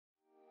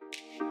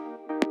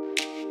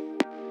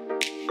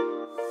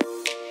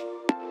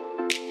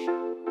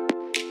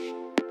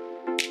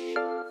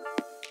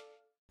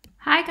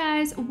Hi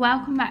guys,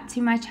 welcome back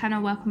to my channel,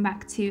 welcome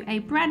back to a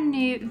brand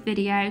new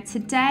video.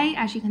 Today,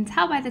 as you can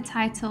tell by the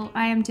title,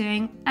 I am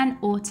doing an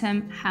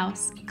autumn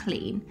house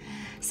clean.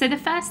 So the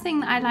first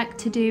thing that I like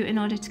to do in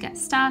order to get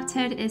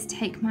started is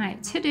take my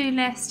to-do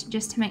list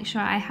just to make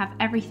sure I have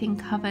everything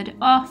covered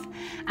off,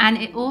 and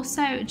it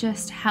also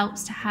just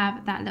helps to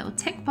have that little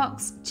tick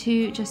box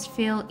to just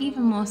feel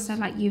even more so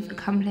like you've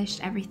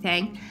accomplished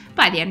everything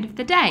by the end of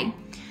the day.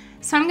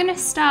 So I'm going to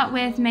start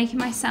with making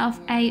myself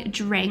a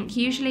drink.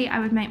 Usually I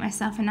would make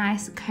myself a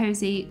nice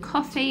cozy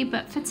coffee,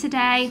 but for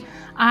today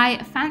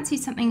I fancied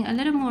something a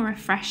little more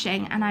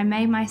refreshing and I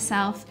made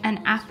myself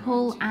an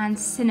apple and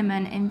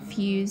cinnamon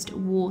infused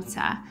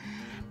water.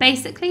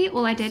 Basically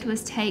all I did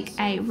was take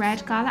a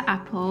red gala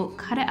apple,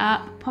 cut it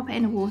up, pop it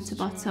in a water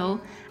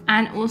bottle,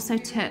 and also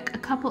took a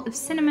couple of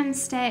cinnamon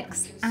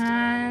sticks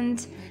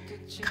and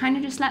kind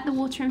of just let the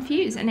water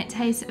infuse, and it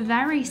tastes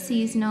very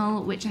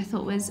seasonal, which I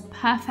thought was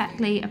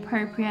perfectly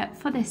appropriate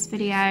for this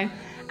video,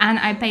 and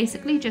I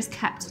basically just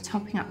kept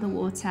topping up the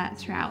water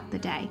throughout the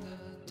day.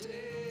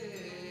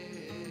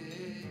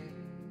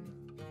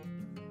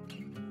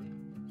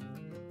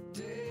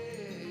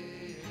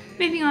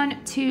 Moving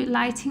on to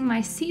lighting my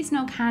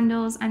seasonal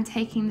candles, I'm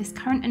taking this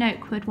currant and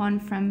oak wood one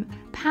from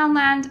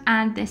Poundland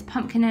and this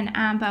pumpkin and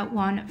amber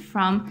one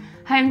from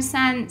Home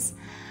Sense.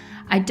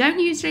 I don't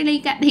usually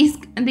get these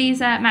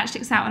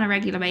matchsticks out on a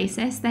regular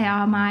basis. They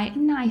are my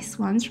nice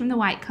ones from the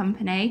White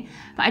Company,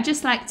 but I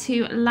just like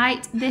to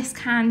light this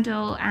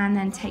candle and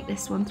then take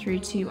this one through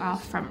to our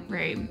front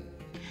room.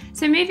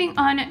 So moving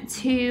on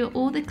to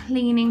all the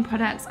cleaning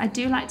products, I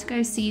do like to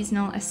go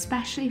seasonal,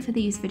 especially for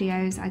these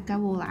videos. I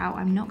go all out,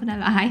 I'm not gonna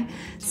lie.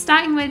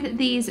 Starting with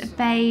these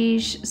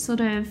beige sort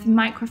of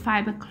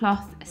microfiber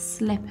cloth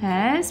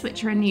slippers,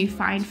 which are a new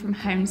find from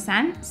Home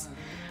Sense.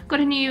 Got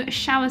a new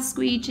shower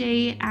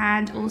squeegee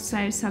and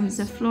also some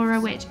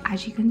Zaflora, which,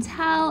 as you can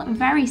tell,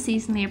 very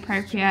seasonally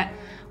appropriate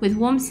with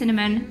warm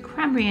cinnamon,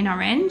 cranberry and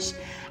orange.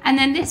 And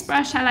then this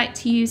brush I like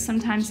to use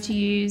sometimes to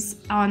use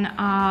on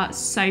our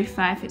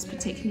sofa if it's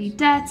particularly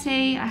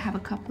dirty. I have a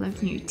couple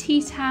of new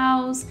tea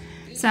towels,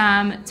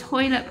 some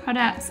toilet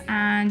products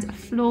and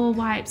floor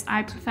wipes.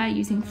 I prefer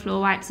using floor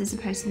wipes as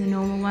opposed to the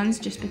normal ones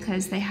just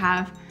because they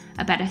have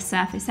a better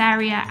surface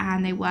area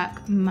and they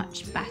work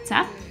much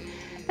better.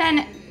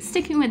 Then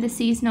sticking with the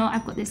seasonal,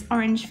 I've got this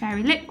orange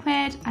fairy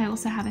liquid. I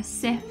also have a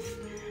Sif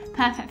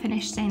Perfect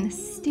Finish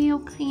stainless steel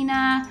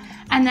cleaner.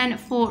 And then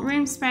for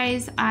room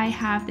sprays, I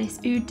have this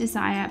Oud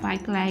Desire by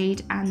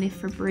Glade and the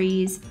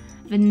Febreze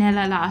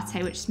vanilla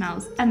latte, which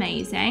smells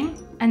amazing.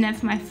 And then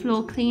for my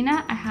floor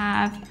cleaner, I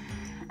have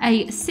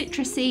a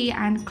citrusy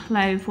and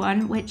clove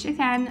one, which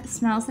again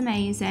smells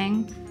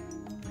amazing.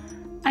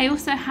 I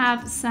also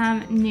have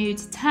some new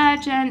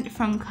detergent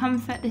from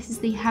Comfort. This is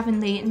the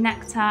Heavenly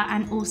Nectar,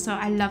 and also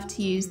I love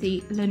to use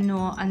the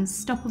Lenore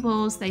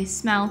Unstoppables. They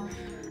smell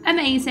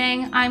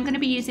amazing. I'm going to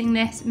be using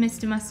this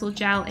Mr. Muscle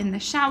gel in the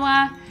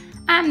shower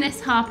and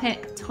this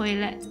Harpic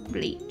toilet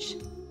bleach.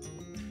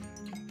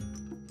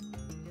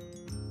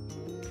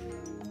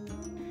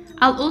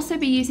 I'll also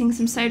be using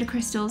some soda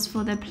crystals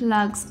for the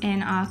plugs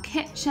in our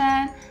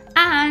kitchen,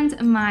 and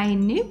my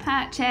new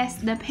purchase,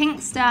 the pink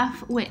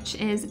stuff, which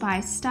is by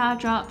Star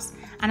Drops,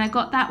 and I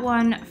got that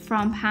one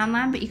from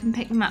Poundland, but you can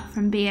pick them up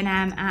from B&M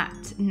at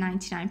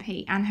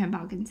 99p and Home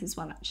Bargains as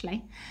well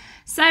actually.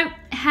 So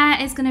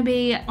hair is going to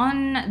be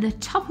on the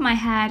top of my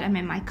head. I'm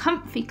in my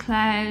comfy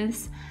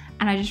clothes,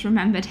 and I just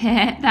remembered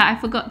here that I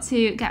forgot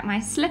to get my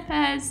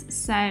slippers,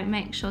 so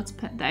make sure to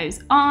put those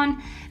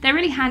on. They're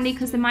really handy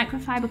because the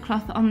microfiber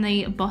cloth on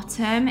the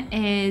bottom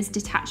is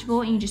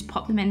detachable and you just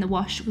pop them in the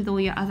wash with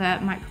all your other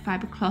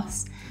microfiber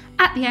cloths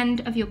at the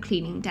end of your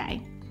cleaning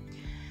day.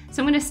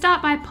 So I'm going to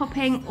start by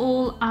popping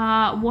all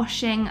our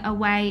washing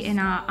away in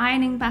our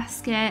ironing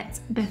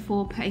basket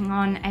before putting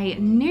on a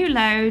new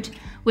load,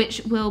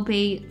 which will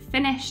be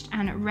finished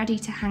and ready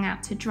to hang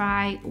out to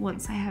dry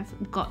once I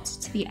have got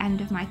to the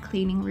end of my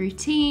cleaning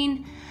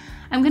routine.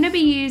 I'm going to be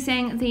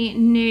using the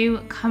new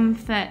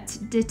Comfort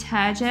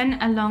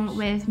detergent along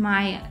with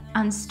my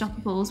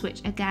Unstoppables,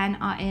 which again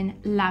are in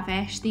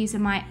Lavish. These are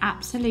my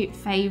absolute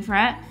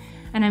favourite,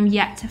 and I'm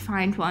yet to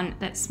find one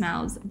that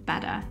smells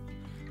better.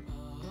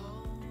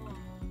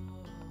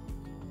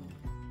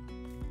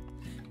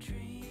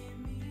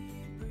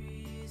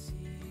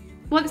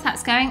 Once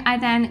that's going, I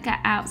then get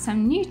out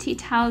some new tea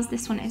towels.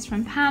 This one is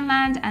from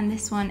Poundland and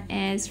this one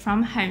is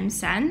from Home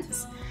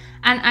Sense.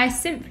 And I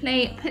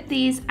simply put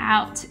these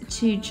out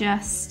to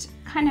just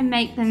kind of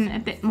make them a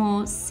bit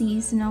more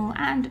seasonal,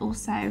 and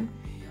also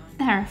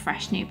they're a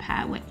fresh new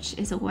pair, which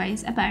is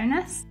always a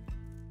bonus.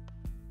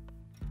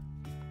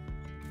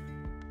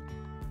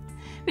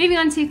 Moving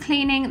on to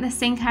cleaning the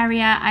sink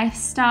area, I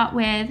start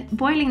with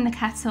boiling the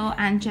kettle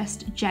and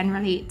just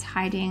generally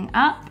tidying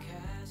up.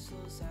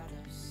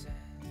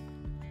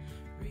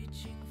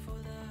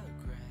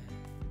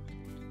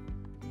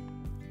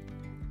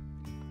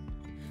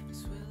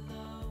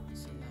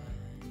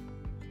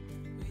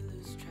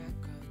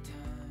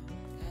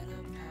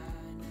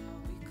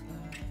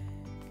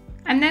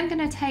 I'm then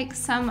going to take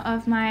some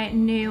of my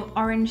new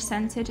orange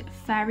scented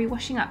fairy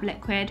washing up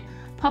liquid,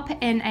 pop it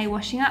in a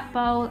washing up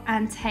bowl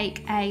and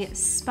take a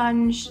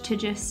sponge to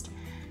just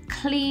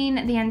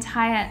clean the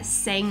entire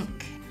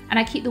sink. And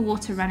I keep the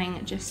water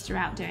running just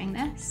throughout doing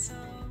this.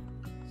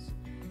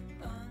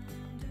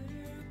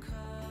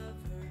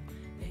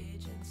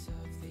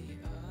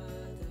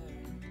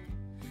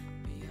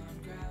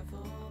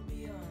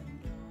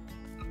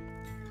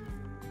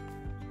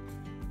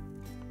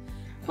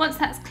 Once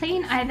that's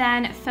clean, I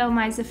then fill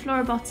my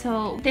Zoflora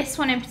bottle. This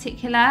one in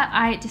particular,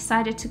 I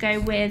decided to go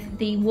with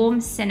the warm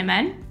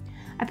cinnamon.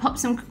 I popped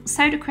some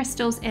soda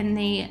crystals in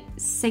the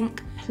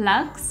sink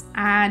plugs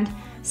and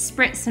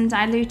spritz some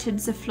diluted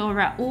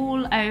Zoflora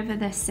all over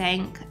the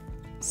sink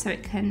so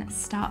it can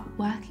start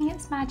working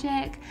its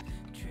magic.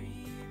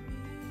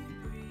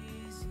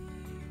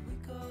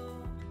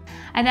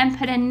 I then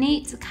put a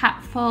neat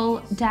capful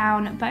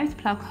down both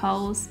plug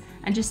holes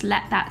and just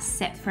let that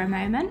sit for a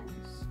moment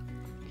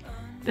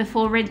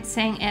before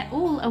rinsing it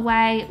all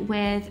away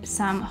with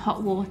some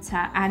hot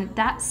water. And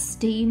that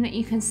steam that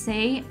you can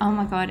see, oh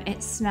my god,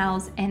 it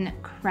smells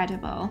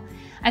incredible.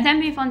 I then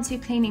move on to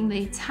cleaning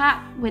the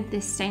tap with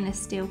this stainless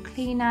steel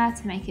cleaner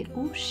to make it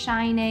all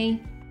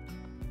shiny.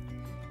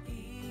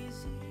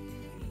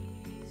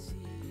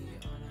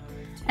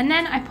 And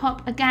then I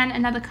pop again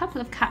another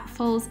couple of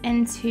capfuls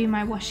into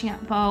my washing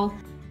up bowl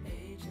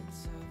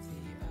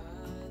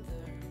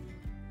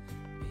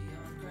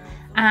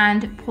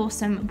and pour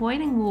some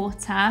boiling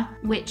water,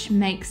 which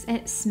makes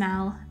it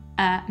smell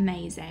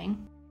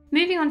amazing.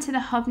 Moving on to the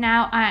hob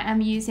now, I am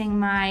using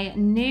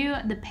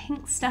the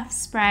pink stuff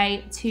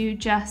spray to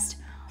just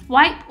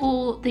wipe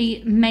all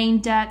the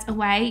main dirt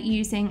away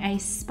using a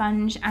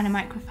sponge and a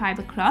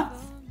microfiber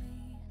cloth.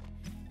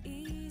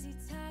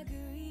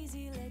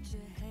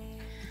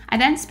 I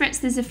then spritz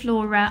the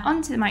Zoflora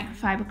onto the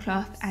microfiber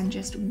cloth and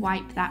just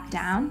wipe that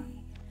down.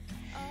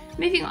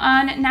 Moving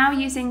on, now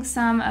using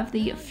some of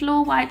the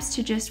floor wipes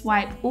to just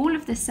wipe all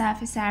of the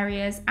surface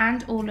areas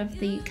and all of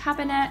the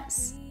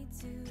cabinets.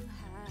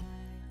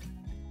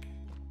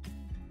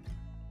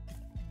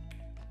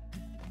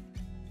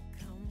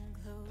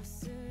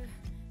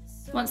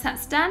 Once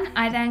that's done,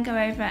 I then go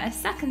over a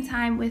second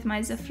time with my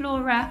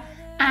Zoflora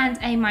and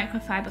a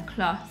microfiber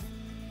cloth.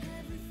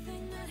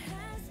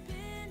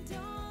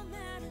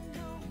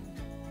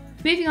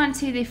 Moving on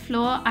to the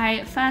floor,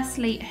 I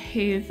firstly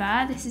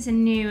hoover. This is a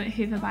new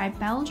hoover by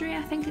Beldry,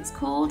 I think it's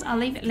called. I'll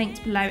leave it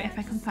linked below if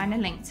I can find a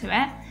link to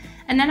it.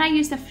 And then I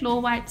use the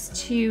floor wipes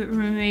to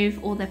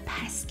remove all the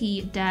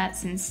pesky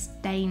dirts and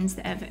stains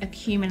that have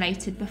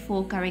accumulated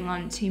before going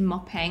on to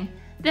mopping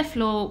the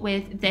floor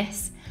with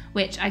this,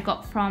 which I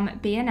got from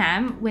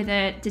B&M, with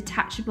a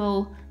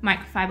detachable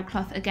microfiber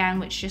cloth again,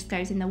 which just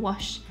goes in the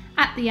wash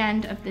at the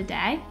end of the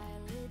day.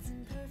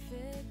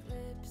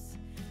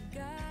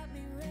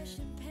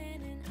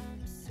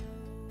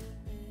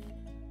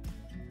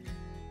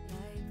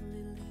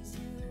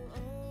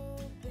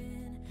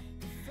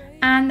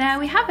 And there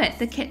we have it.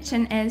 The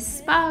kitchen is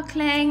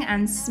sparkling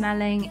and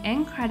smelling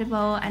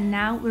incredible, and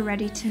now we're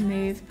ready to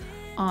move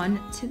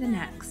on to the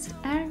next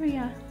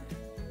area.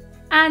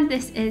 And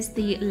this is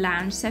the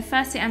lounge. So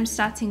firstly, I'm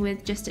starting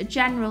with just a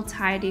general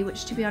tidy,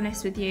 which, to be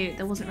honest with you,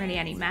 there wasn't really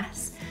any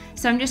mess.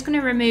 So I'm just going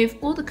to remove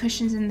all the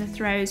cushions and the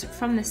throws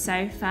from the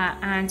sofa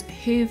and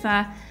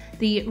hoover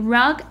the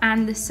rug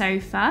and the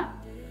sofa.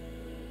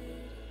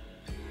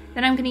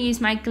 Then I'm going to use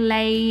my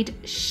Glade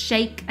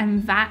Shake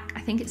and Vac,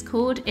 I think it's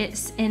called.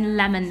 It's in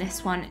lemon,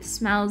 this one. It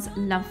smells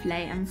lovely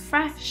and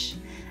fresh.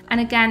 And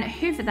again,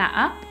 hoover that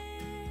up.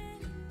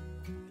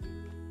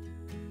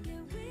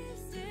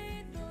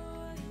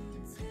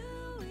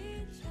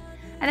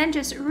 And then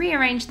just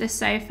rearrange the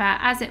sofa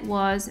as it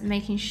was,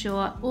 making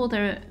sure all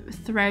the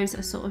throws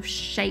are sort of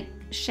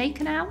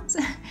shaken out,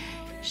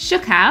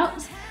 shook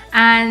out.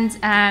 And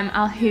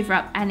I'll hoover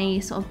up any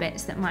sort of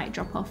bits that might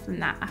drop off from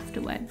that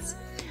afterwards.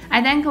 I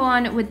then go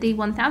on with the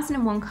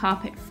 1001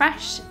 Carpet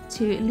Fresh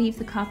to leave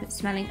the carpet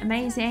smelling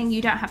amazing.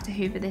 You don't have to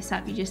hoover this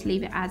up, you just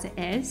leave it as it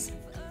is.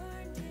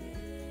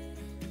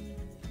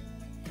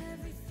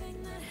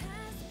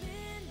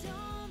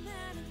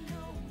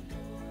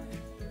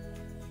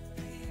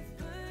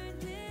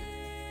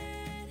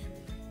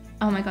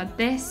 Oh my god,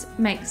 this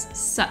makes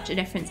such a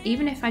difference.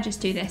 Even if I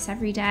just do this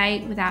every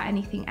day without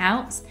anything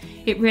else,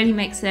 it really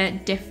makes a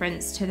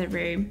difference to the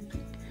room.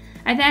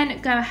 I then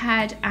go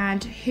ahead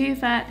and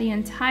hoover the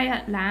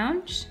entire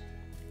lounge.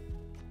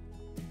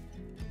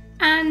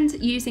 And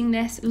using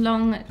this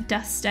long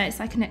duster, it's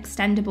like an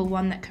extendable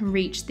one that can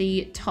reach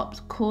the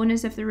top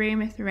corners of the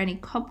room if there are any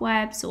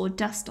cobwebs or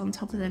dust on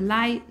top of the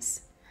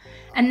lights.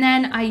 And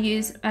then I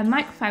use a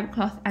microfiber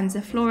cloth and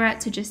Zoflora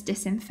to just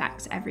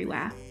disinfect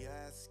everywhere.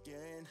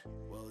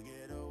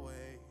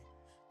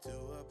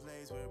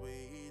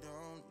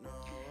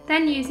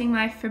 Then using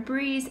my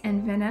Febreze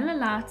and Vanilla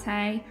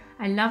Latte,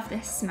 I love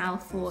this smell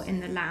for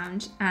in the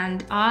lounge,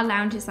 and our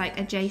lounge is like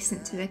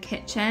adjacent to the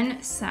kitchen,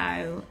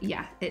 so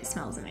yeah, it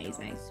smells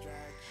amazing.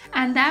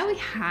 And there we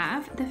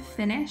have the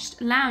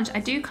finished lounge. I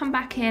do come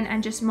back in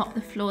and just mop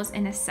the floors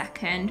in a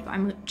second, but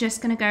I'm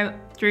just gonna go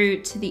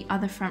through to the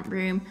other front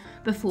room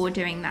before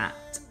doing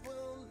that.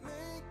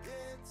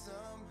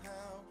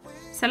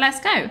 So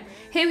let's go.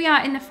 Here we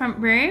are in the front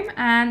room,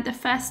 and the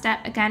first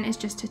step again is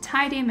just to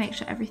tidy and make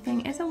sure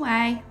everything is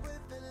away.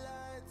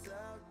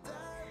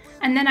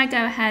 And then I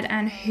go ahead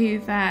and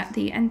hoover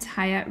the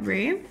entire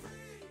room.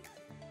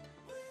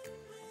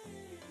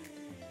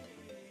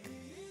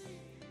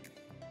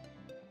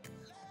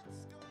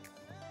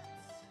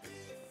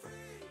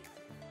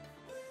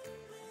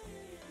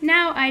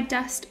 Now I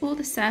dust all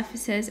the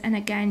surfaces and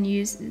again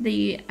use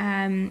the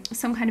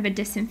some kind of a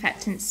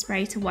disinfectant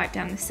spray to wipe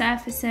down the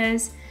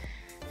surfaces.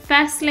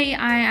 Firstly,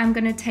 I am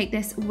going to take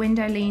this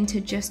window lean to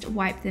just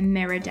wipe the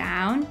mirror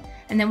down,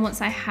 and then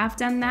once I have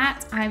done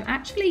that, I'm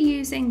actually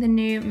using the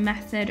new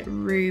Method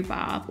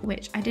Rhubarb,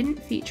 which I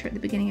didn't feature at the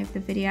beginning of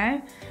the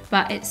video,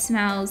 but it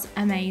smells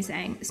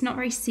amazing. It's not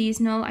very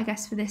seasonal, I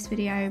guess, for this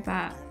video,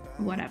 but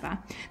whatever.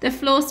 The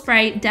floor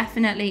spray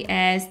definitely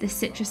is. The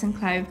citrus and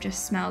clove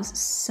just smells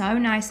so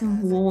nice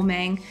and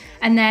warming.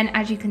 And then,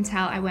 as you can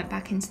tell, I went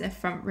back into the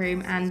front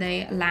room and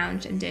the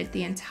lounge and did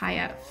the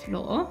entire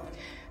floor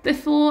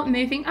before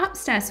moving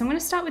upstairs. So I'm going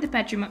to start with the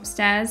bedroom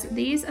upstairs.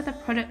 These are the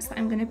products that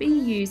I'm going to be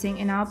using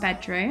in our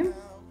bedroom.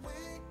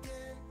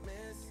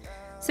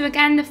 So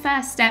again, the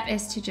first step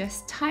is to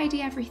just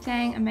tidy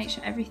everything and make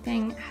sure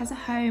everything has a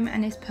home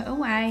and is put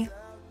away.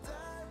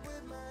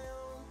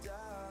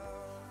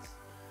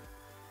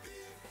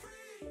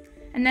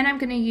 And then I'm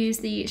going to use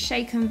the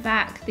Shake and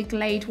Vac, the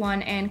Glade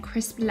one in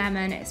Crisp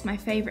Lemon. It's my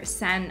favourite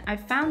scent.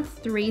 I've found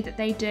 3 that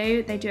they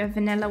do. They do a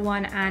vanilla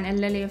one and a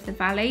Lily of the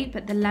Valley,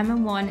 but the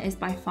lemon one is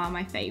by far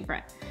my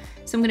favourite.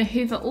 So I'm going to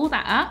hoover all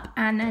that up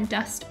and then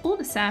dust all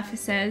the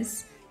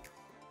surfaces.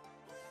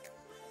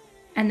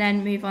 And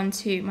then move on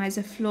to my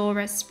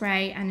Zoflora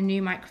spray and a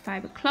new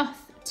microfiber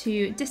cloth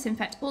to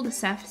disinfect all the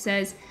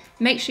surfaces.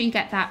 Make sure you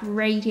get that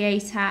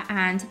radiator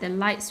and the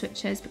light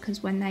switches,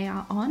 because when they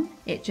are on,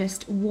 it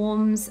just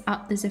warms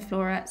up the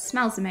Zoflora. It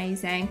smells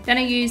amazing. Then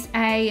I use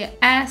a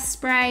air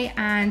spray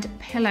and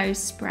pillow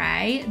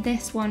spray.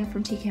 This one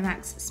from TK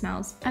Maxx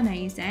smells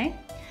amazing.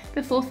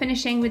 Before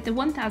finishing with the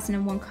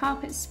 1001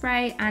 carpet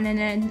spray and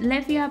an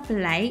Olivia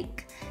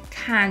Blake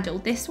candle.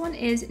 This one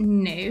is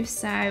new,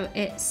 so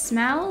it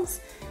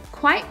smells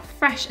quite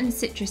fresh and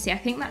citrusy. I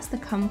think that's the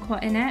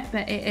kumquat in it,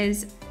 but it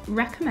is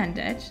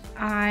recommended.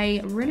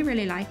 I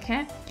really like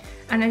it,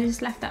 and I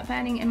just left that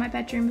burning in my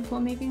bedroom before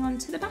moving on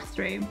to the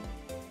bathroom.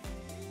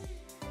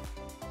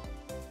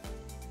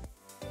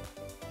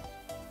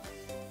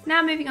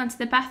 Now moving on to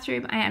the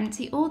bathroom, I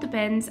empty all the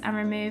bins and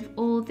remove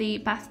all the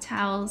bath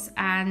towels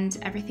and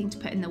everything to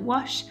put in the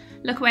wash.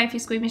 Look away if you're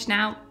squeamish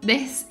now.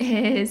 This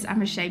is,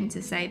 I'm ashamed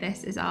to say,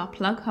 this is our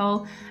plug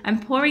hole. I'm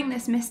pouring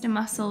this Mr.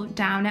 Muscle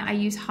down it. I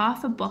use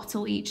half a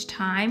bottle each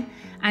time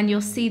and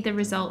you'll see the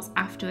results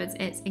afterwards.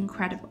 It's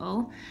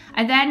incredible.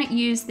 I then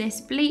use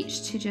this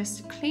bleach to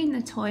just clean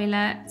the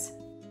toilet.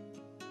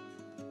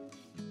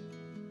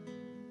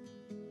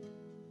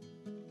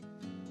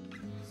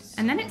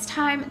 And then it's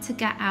time to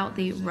get out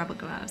the rubber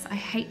gloves. I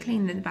hate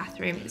cleaning the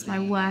bathroom. It's my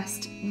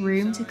worst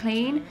room to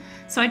clean.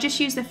 So I just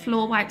use the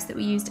floor wipes that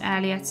we used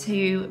earlier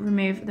to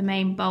remove the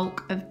main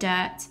bulk of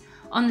dirt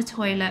on the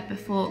toilet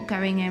before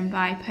going in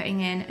by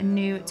putting in a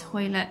new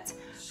toilet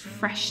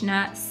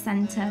freshener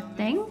center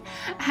thing.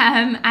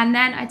 And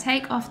then I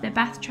take off the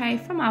bath tray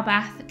from our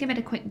bath, give it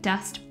a quick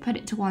dust, put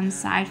it to one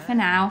side for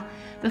now,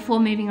 before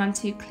moving on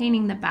to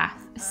cleaning the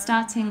bath,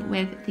 starting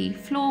with the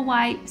floor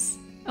wipes.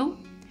 Oh,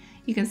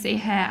 you can see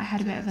here I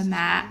had a bit of a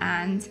mare,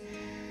 and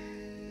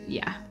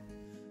yeah.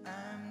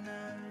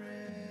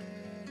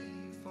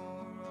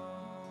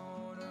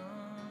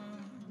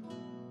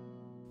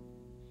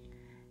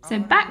 So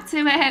back to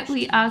it,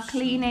 we are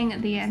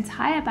cleaning the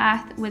entire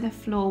bath with a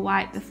floor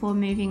wipe before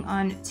moving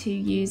on to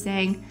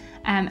using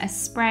a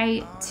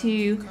spray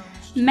to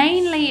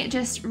mainly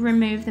just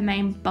remove the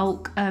main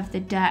bulk of the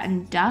dirt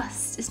and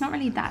dust. It's not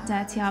really that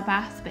dirty, our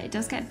bath, but it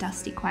does get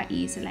dusty quite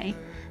easily.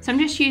 So I'm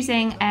just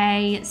using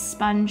a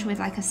sponge with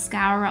like a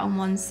scourer on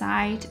one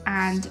side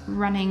and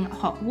running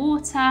hot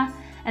water,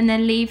 and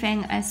then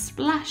leaving a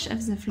splash of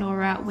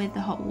Zoflora with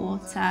the hot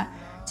water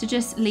to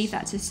just leave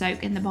that to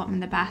soak in the bottom of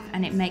the bath,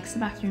 and it makes the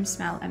bathroom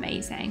smell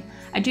amazing.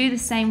 I do the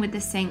same with the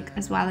sink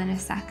as well in a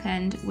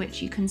second,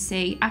 which you can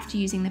see after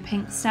using the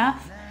pink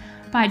stuff.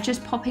 By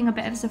just popping a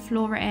bit of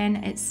Zoflora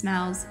in, it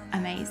smells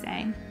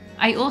amazing.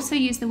 I also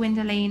use the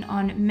window lean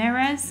on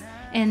mirrors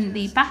in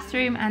the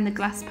bathroom and the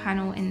glass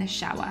panel in the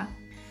shower.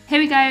 Here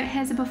we go,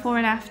 here's a before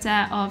and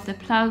after of the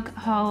plug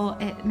hole.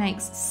 It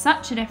makes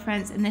such a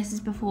difference, and this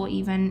is before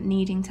even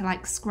needing to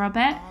like scrub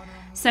it.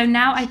 So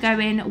now I go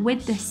in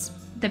with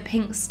the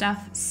pink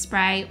stuff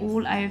spray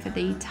all over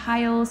the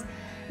tiles,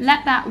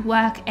 let that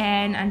work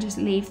in and just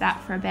leave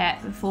that for a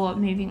bit before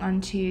moving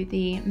on to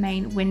the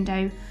main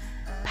window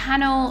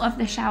panel of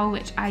the shower,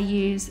 which I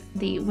use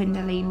the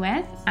window lean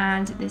with,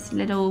 and this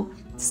little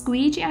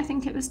squeegee, I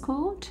think it was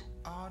called.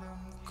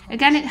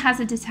 Again, it has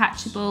a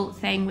detachable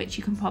thing which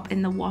you can pop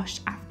in the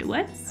wash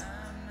afterwards.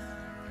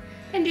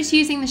 And just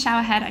using the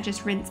shower head, I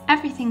just rinse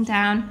everything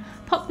down,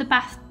 pop the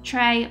bath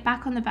tray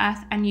back on the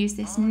bath, and use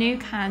this new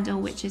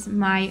candle, which is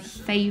my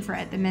favorite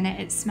at the minute.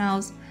 It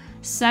smells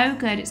so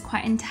good. It's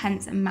quite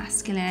intense and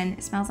masculine.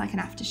 It smells like an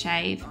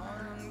aftershave.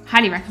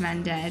 Highly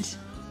recommended.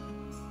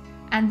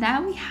 And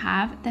there we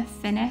have the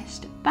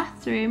finished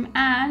bathroom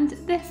and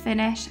the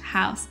finished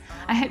house.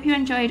 I hope you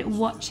enjoyed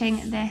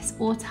watching this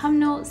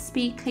autumnal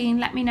speed clean.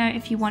 Let me know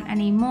if you want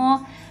any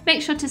more.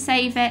 Make sure to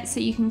save it so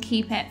you can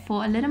keep it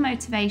for a little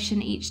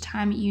motivation each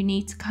time you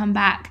need to come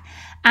back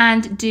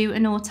and do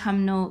an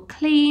autumnal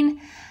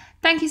clean.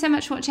 Thank you so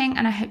much for watching,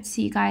 and I hope to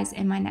see you guys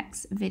in my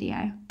next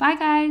video. Bye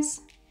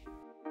guys.